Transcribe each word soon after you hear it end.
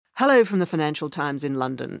Hello from the Financial Times in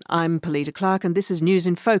London. I'm Polita Clark and this is News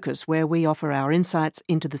in Focus, where we offer our insights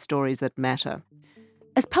into the stories that matter.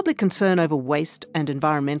 As public concern over waste and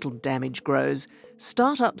environmental damage grows,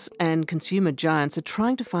 startups and consumer giants are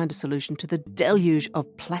trying to find a solution to the deluge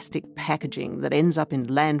of plastic packaging that ends up in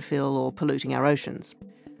landfill or polluting our oceans.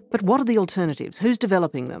 But what are the alternatives? Who's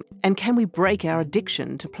developing them? And can we break our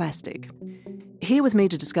addiction to plastic? Here with me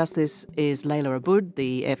to discuss this is Layla Aboud,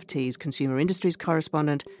 the FT's Consumer Industries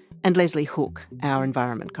correspondent, and Leslie Hook, our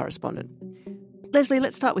environment correspondent. Leslie,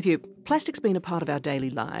 let's start with you. Plastic's been a part of our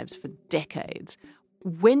daily lives for decades.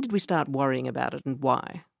 When did we start worrying about it and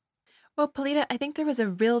why? Well, Polita, I think there was a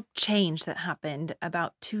real change that happened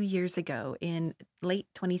about 2 years ago in late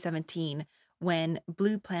 2017 when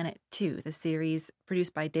Blue Planet 2, the series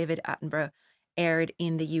produced by David Attenborough, aired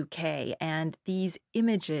in the UK. And these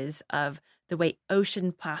images of the way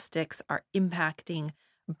ocean plastics are impacting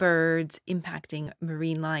birds, impacting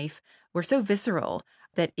marine life, were so visceral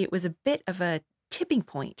that it was a bit of a tipping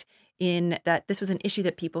point in that this was an issue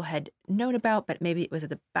that people had known about, but maybe it was at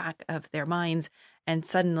the back of their minds. And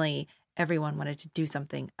suddenly everyone wanted to do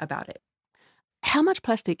something about it. How much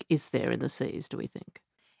plastic is there in the seas, do we think?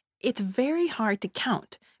 It's very hard to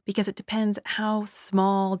count because it depends how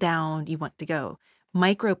small down you want to go.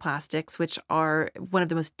 Microplastics, which are one of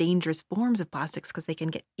the most dangerous forms of plastics because they can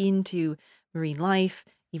get into marine life,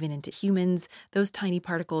 even into humans, those tiny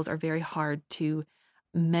particles are very hard to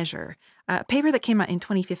measure. A paper that came out in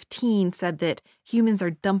 2015 said that humans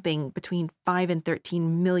are dumping between 5 and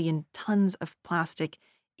 13 million tons of plastic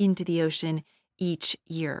into the ocean each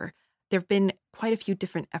year. There have been quite a few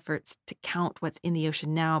different efforts to count what's in the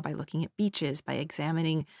ocean now by looking at beaches, by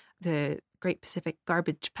examining the Great Pacific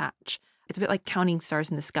Garbage Patch. It's a bit like counting stars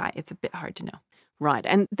in the sky. It's a bit hard to know. Right,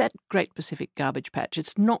 and that Great Pacific Garbage Patch,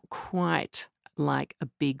 it's not quite like a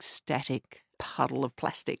big static puddle of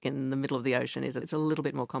plastic in the middle of the ocean, is it? It's a little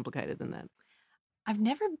bit more complicated than that. I've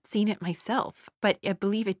never seen it myself, but I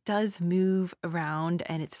believe it does move around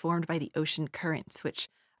and it's formed by the ocean currents, which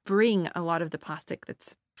bring a lot of the plastic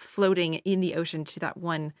that's floating in the ocean to that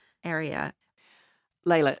one area.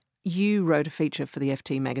 Layla, you wrote a feature for the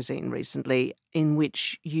FT magazine recently in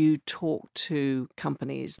which you talked to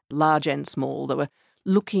companies, large and small, that were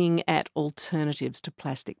looking at alternatives to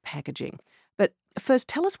plastic packaging. But first,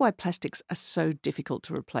 tell us why plastics are so difficult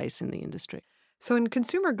to replace in the industry. So in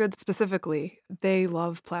consumer goods specifically, they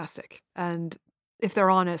love plastic. And if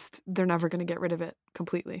they're honest, they're never going to get rid of it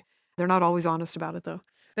completely. They're not always honest about it, though.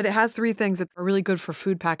 But it has three things that are really good for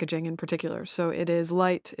food packaging in particular. So it is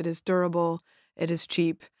light, it is durable, it is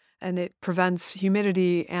cheap, and it prevents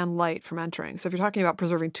humidity and light from entering. So if you're talking about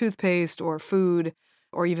preserving toothpaste or food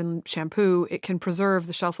or even shampoo, it can preserve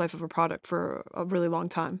the shelf life of a product for a really long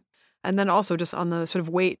time. And then also just on the sort of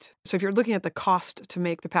weight. So if you're looking at the cost to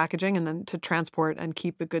make the packaging and then to transport and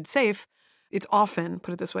keep the goods safe, it's often,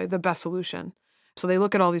 put it this way, the best solution. So they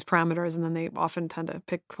look at all these parameters and then they often tend to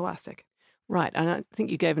pick plastic. Right, and I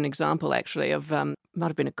think you gave an example actually of, might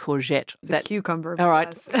have been a courgette. A cucumber. All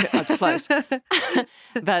right, that's close.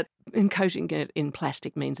 But coating it in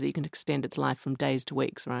plastic means that you can extend its life from days to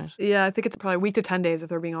weeks, right? Yeah, I think it's probably a week to 10 days if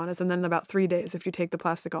they're being honest, and then about 3 days if you take the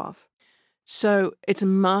plastic off. So it's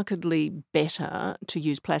markedly better to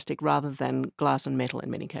use plastic rather than glass and metal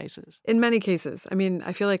in many cases. In many cases. I mean,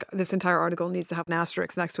 I feel like this entire article needs to have an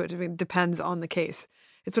asterisk next to it. It depends on the case.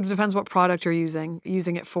 It sort of depends what product you're using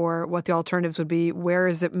it for, what the alternatives would be, where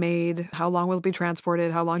is it made, how long will it be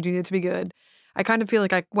transported, how long do you need it to be good. I kind of feel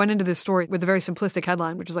like I went into this story with a very simplistic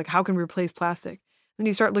headline, which is like, how can we replace plastic? Then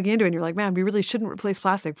you start looking into it and you're like, man, we really shouldn't replace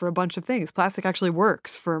plastic for a bunch of things. Plastic actually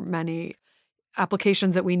works for many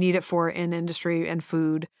applications that we need it for in industry and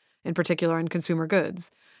food, in particular in consumer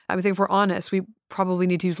goods. I would think if we're honest, we probably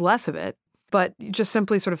need to use less of it. But just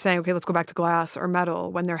simply sort of saying, okay, let's go back to glass or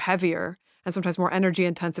metal when they're heavier and sometimes more energy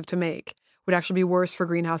intensive to make would actually be worse for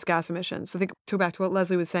greenhouse gas emissions. So I think to go back to what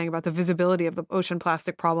Leslie was saying about the visibility of the ocean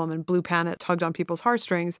plastic problem and Blue Planet tugged on people's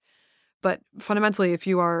heartstrings. But fundamentally, if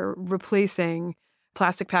you are replacing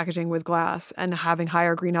plastic packaging with glass and having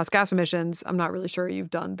higher greenhouse gas emissions, I'm not really sure you've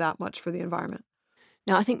done that much for the environment.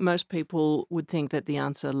 Now, I think most people would think that the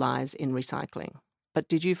answer lies in recycling. But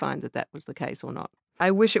did you find that that was the case or not? I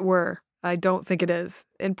wish it were. I don't think it is,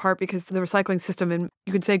 in part because the recycling system, and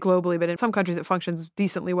you could say globally, but in some countries it functions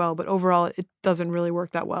decently well, but overall it doesn't really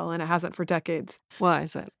work that well, and it hasn't for decades. Why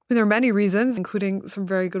is that? There are many reasons, including some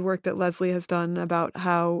very good work that Leslie has done about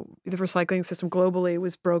how the recycling system globally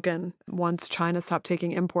was broken once China stopped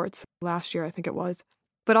taking imports last year, I think it was.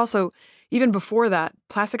 But also, even before that,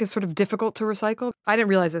 plastic is sort of difficult to recycle. I didn't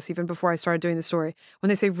realize this even before I started doing the story. When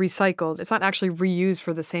they say recycled, it's not actually reused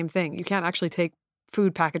for the same thing. You can't actually take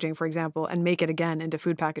food packaging, for example, and make it again into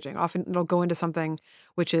food packaging. Often it'll go into something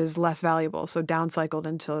which is less valuable, so downcycled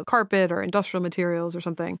into carpet or industrial materials or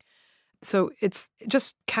something. So it's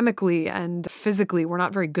just chemically and physically, we're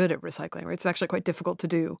not very good at recycling, right? It's actually quite difficult to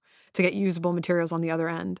do to get usable materials on the other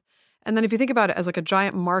end. And then if you think about it as like a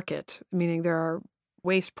giant market, meaning there are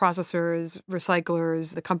waste processors,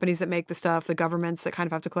 recyclers, the companies that make the stuff, the governments that kind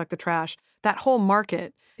of have to collect the trash, that whole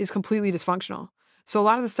market is completely dysfunctional. So a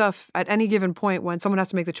lot of the stuff at any given point when someone has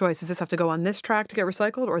to make the choice, does this have to go on this track to get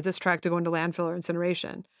recycled or this track to go into landfill or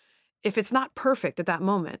incineration? If it's not perfect at that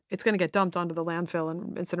moment, it's going to get dumped onto the landfill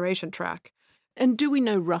and incineration track. And do we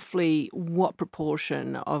know roughly what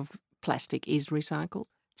proportion of plastic is recycled?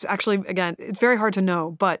 It's actually, again, it's very hard to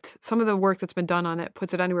know, but some of the work that's been done on it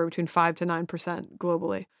puts it anywhere between 5 to 9%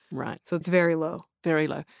 globally. Right. So it's very low. Very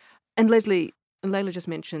low. And Leslie, Leila just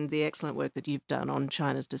mentioned the excellent work that you've done on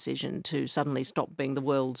China's decision to suddenly stop being the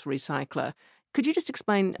world's recycler. Could you just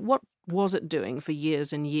explain what was it doing for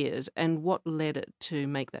years and years and what led it to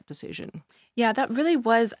make that decision? Yeah, that really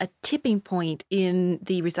was a tipping point in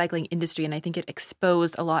the recycling industry. And I think it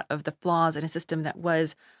exposed a lot of the flaws in a system that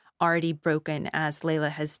was already broken, as Leila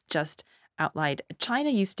has just outlined.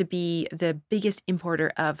 China used to be the biggest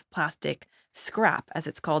importer of plastic scrap, as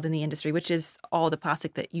it's called in the industry, which is all the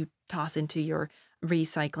plastic that you toss into your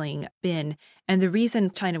recycling bin. And the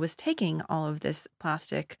reason China was taking all of this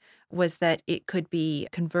plastic was that it could be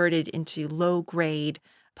converted into low-grade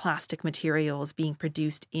plastic materials being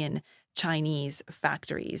produced in Chinese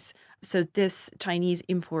factories. So this Chinese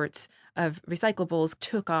imports of recyclables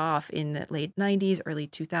took off in the late 90s, early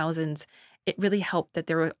 2000s. It really helped that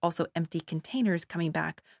there were also empty containers coming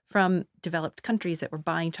back from developed countries that were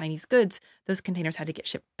buying Chinese goods. Those containers had to get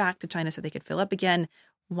shipped back to China so they could fill up again.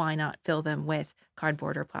 Why not fill them with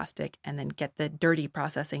cardboard or plastic and then get the dirty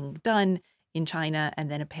processing done in China,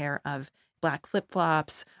 and then a pair of black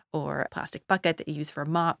flip-flops or a plastic bucket that you use for a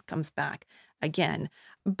mop comes back again.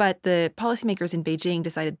 But the policymakers in Beijing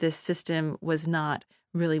decided this system was not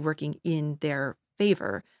really working in their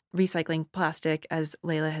favor. Recycling plastic, as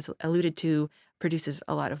Leila has alluded to, produces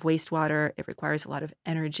a lot of wastewater. It requires a lot of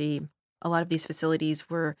energy. A lot of these facilities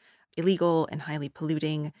were illegal and highly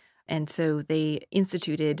polluting. And so they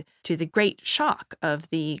instituted, to the great shock of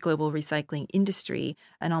the global recycling industry,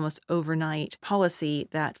 an almost overnight policy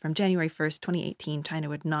that from January 1st, 2018, China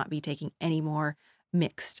would not be taking any more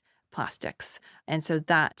mixed plastics. And so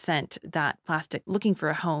that sent that plastic looking for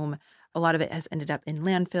a home. A lot of it has ended up in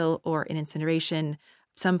landfill or in incineration.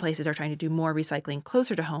 Some places are trying to do more recycling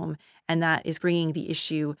closer to home, and that is bringing the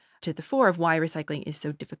issue to the fore of why recycling is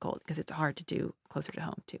so difficult, because it's hard to do closer to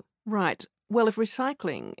home too. Right. Well, if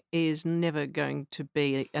recycling is never going to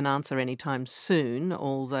be an answer anytime soon,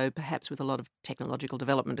 although perhaps with a lot of technological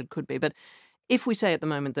development it could be, but if we say at the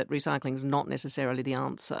moment that recycling is not necessarily the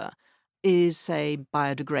answer, is, say,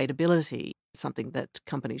 biodegradability something that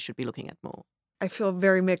companies should be looking at more? I feel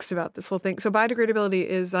very mixed about this whole thing. So biodegradability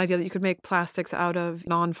is the idea that you could make plastics out of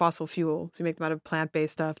non-fossil fuel. So you make them out of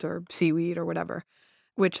plant-based stuff or seaweed or whatever,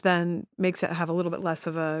 which then makes it have a little bit less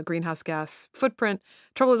of a greenhouse gas footprint.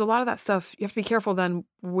 Trouble is, a lot of that stuff, you have to be careful then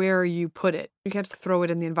where you put it. You can't just throw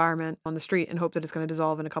it in the environment on the street and hope that it's going to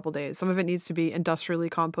dissolve in a couple days. Some of it needs to be industrially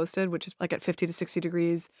composted, which is like at 50 to 60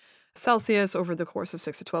 degrees Celsius over the course of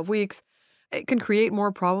 6 to 12 weeks. It can create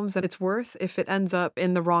more problems than it's worth if it ends up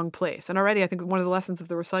in the wrong place. And already I think one of the lessons of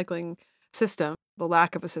the recycling system, the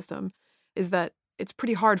lack of a system, is that it's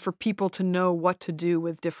pretty hard for people to know what to do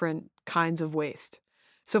with different kinds of waste.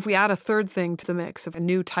 So if we add a third thing to the mix of a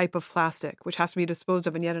new type of plastic, which has to be disposed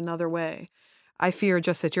of in yet another way, I fear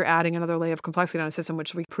just that you're adding another layer of complexity on a system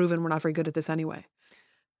which we've proven we're not very good at this anyway.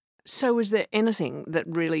 So was there anything that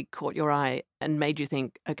really caught your eye and made you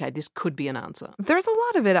think, okay, this could be an answer? There's a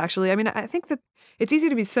lot of it, actually. I mean, I think that it's easy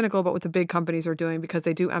to be cynical about what the big companies are doing because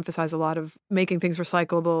they do emphasize a lot of making things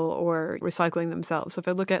recyclable or recycling themselves. So if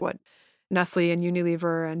I look at what Nestle and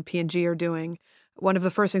Unilever and P&G are doing, one of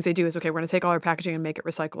the first things they do is, okay, we're going to take all our packaging and make it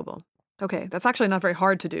recyclable. Okay, that's actually not very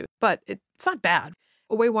hard to do, but it's not bad.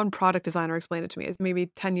 The way one product designer explained it to me is maybe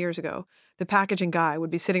 10 years ago, the packaging guy would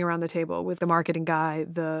be sitting around the table with the marketing guy,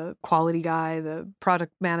 the quality guy, the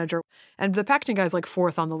product manager, and the packaging guy is like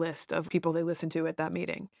fourth on the list of people they listen to at that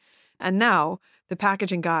meeting. And now the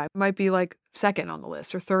packaging guy might be like second on the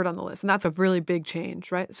list or third on the list. And that's a really big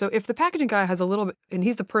change, right? So if the packaging guy has a little bit, and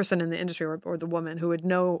he's the person in the industry or the woman who would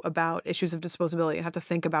know about issues of disposability and have to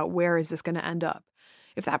think about where is this going to end up.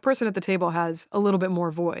 If that person at the table has a little bit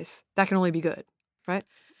more voice, that can only be good, right?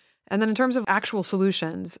 And then in terms of actual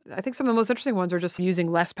solutions, I think some of the most interesting ones are just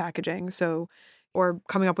using less packaging. So, or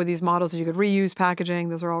coming up with these models that you could reuse packaging.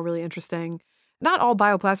 Those are all really interesting. Not all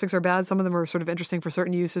bioplastics are bad. Some of them are sort of interesting for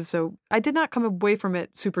certain uses. So I did not come away from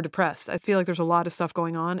it super depressed. I feel like there's a lot of stuff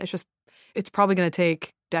going on. It's probably going to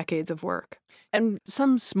take decades of work. And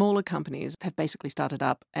some smaller companies have basically started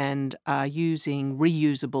up and are using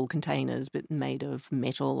reusable containers but made of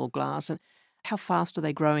metal or glass. And how fast are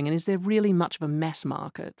they growing? And is there really much of a mass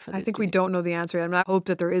market for this? I think we don't know the answer yet. I mean, I hope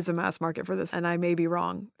that there is a mass market for this, and I may be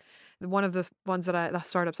wrong. One of the ones the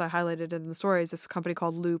startups I highlighted in the story is this company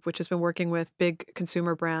called Loop, which has been working with big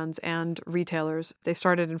consumer brands and retailers. They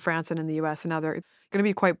started in France and in the US, and now they're going to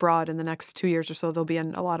be quite broad in the next 2 years or so. They'll be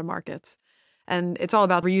in a lot of markets. And it's all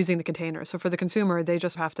about reusing the container. So for the consumer, they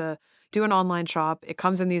just have to do an online shop. It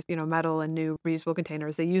comes in these, metal and new reusable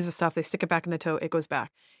containers. They use the stuff, they stick it back in the tote, it goes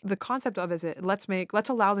back. The concept of it is let's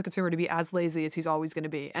allow the consumer to be as lazy as he's always going to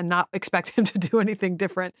be and not expect him to do anything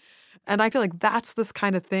different. And I feel like that's this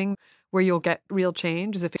kind of thing where you'll get real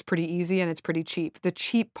change is if it's pretty easy and it's pretty cheap. The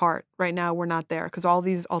cheap part right now, we're not there because all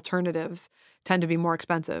these alternatives tend to be more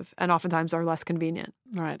expensive and oftentimes are less convenient.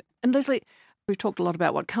 Right. And Leslie, we've talked a lot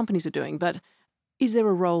about what companies are doing, but is there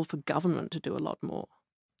a role for government to do a lot more?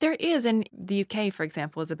 There is. And the UK, for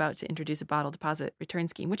example, is about to introduce a bottle deposit return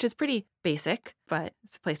scheme, which is pretty basic, but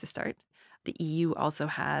it's a place to start. The EU also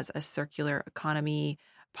has a circular economy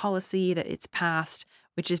policy that it's passed,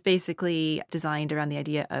 which is basically designed around the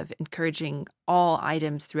idea of encouraging all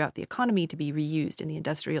items throughout the economy to be reused in the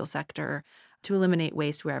industrial sector to eliminate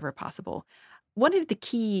waste wherever possible. One of the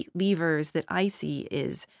key levers that I see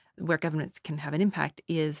is where governments can have an impact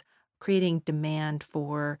is creating demand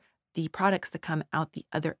for the products that come out the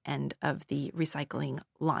other end of the recycling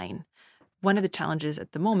line. One of the challenges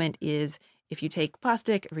at the moment is if you take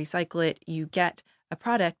plastic, recycle it, you get a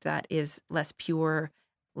product that is less pure,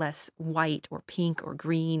 less white or pink or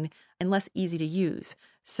green, and less easy to use.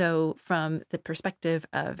 So from the perspective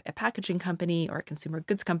of a packaging company or a consumer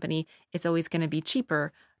goods company, it's always going to be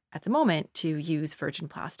cheaper at the moment to use virgin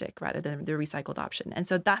plastic rather than the recycled option. And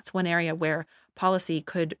so that's one area where policy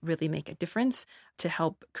could really make a difference to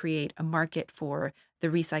help create a market for the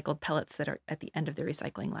recycled pellets that are at the end of the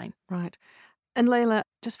recycling line. Right. And Leila,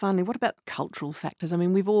 just finally, what about cultural factors? I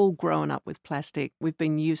mean, we've all grown up with plastic. We've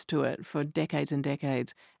been used to it for decades and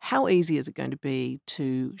decades. How easy is it going to be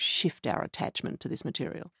to shift our attachment to this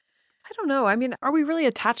material? I don't know. I mean, are we really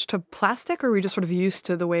attached to plastic or are we just sort of used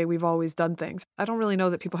to the way we've always done things? I don't really know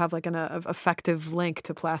that people have like an effective link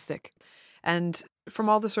to plastic. And from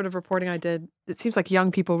all the sort of reporting I did, it seems like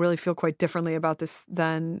young people really feel quite differently about this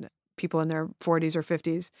than people in their 40s or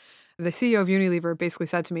 50s. The CEO of Unilever basically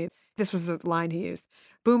said to me, this was the line he used,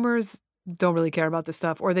 boomers don't really care about this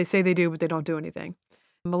stuff, or they say they do, but they don't do anything.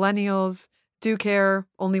 Millennials do care.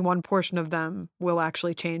 Only one portion of them will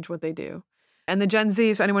actually change what they do. And the Gen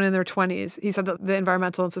Z, so anyone in their 20s, he said that the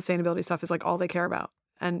environmental and sustainability stuff is like all they care about.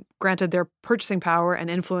 And granted, their purchasing power and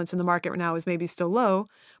influence in the market right now is maybe still low,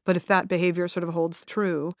 but if that behavior sort of holds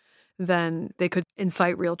true, then they could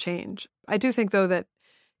incite real change. I do think, though, that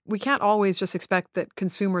we can't always just expect that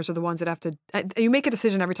consumers are the ones that have to... You make a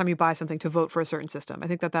decision every time you buy something to vote for a certain system. I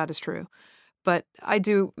think that is true. But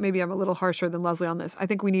maybe I'm a little harsher than Leslie on this. I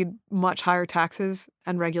think we need much higher taxes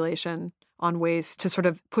and regulation on ways to sort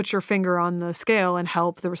of put your finger on the scale and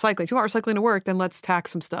help the recycling. If you want recycling to work, then let's tax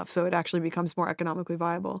some stuff so it actually becomes more economically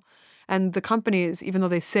viable. And the companies, even though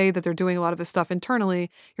they say that they're doing a lot of this stuff internally,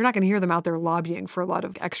 you're not going to hear them out there lobbying for a lot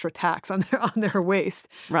of extra tax on their waste.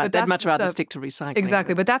 Right, they'd much rather stick to recycling.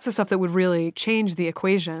 Exactly, but that's the stuff that would really change the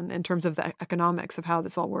equation in terms of the economics of how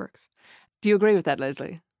this all works. Do you agree with that,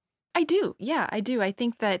 Leslie? I do. Yeah, I do. I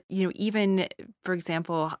think that, even, for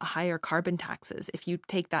example, higher carbon taxes, if you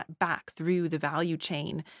take that back through the value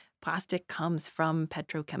chain, plastic comes from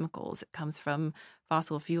petrochemicals. It comes from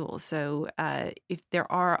fossil fuels. So if there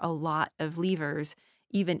are a lot of levers,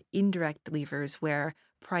 even indirect levers, where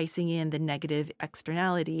pricing in the negative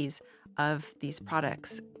externalities of these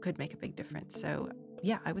products could make a big difference. So,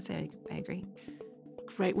 yeah, I would say I agree.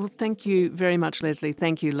 Great. Well, thank you very much, Leslie.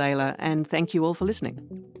 Thank you, Leila. And thank you all for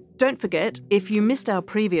listening. Don't forget, if you missed our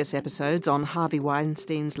previous episodes on Harvey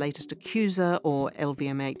Weinstein's latest accuser or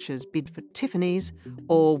LVMH's bid for Tiffany's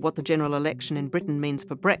or what the general election in Britain means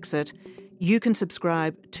for Brexit, you can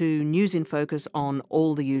subscribe to News in Focus on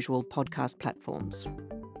all the usual podcast platforms.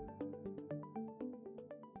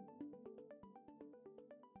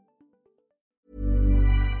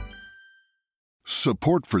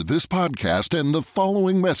 Support for this podcast and the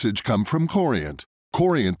following message come from Corient.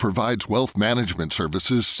 Corient provides wealth management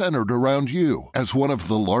services centered around you. As one of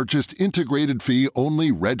the largest integrated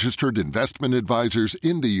fee-only registered investment advisors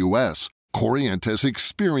in the U.S., Corient has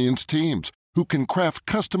experienced teams who can craft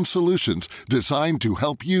custom solutions designed to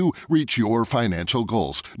help you reach your financial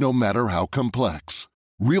goals, no matter how complex.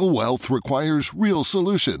 Real wealth requires real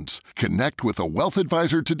solutions. Connect with a wealth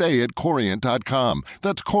advisor today at Corient.com.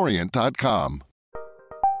 That's Corient.com.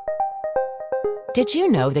 Did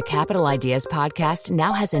you know the Capital Ideas podcast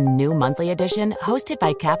now has a new monthly edition hosted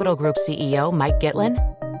by Capital Group CEO Mike Gitlin?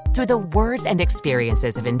 Through the words and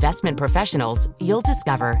experiences of investment professionals, you'll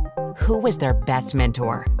discover who was their best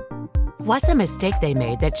mentor, what's a mistake they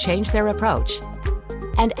made that changed their approach,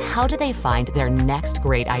 and how do they find their next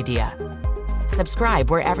great idea. Subscribe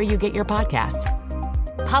wherever you get your podcasts.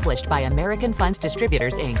 Published by American Funds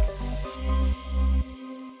Distributors, Inc.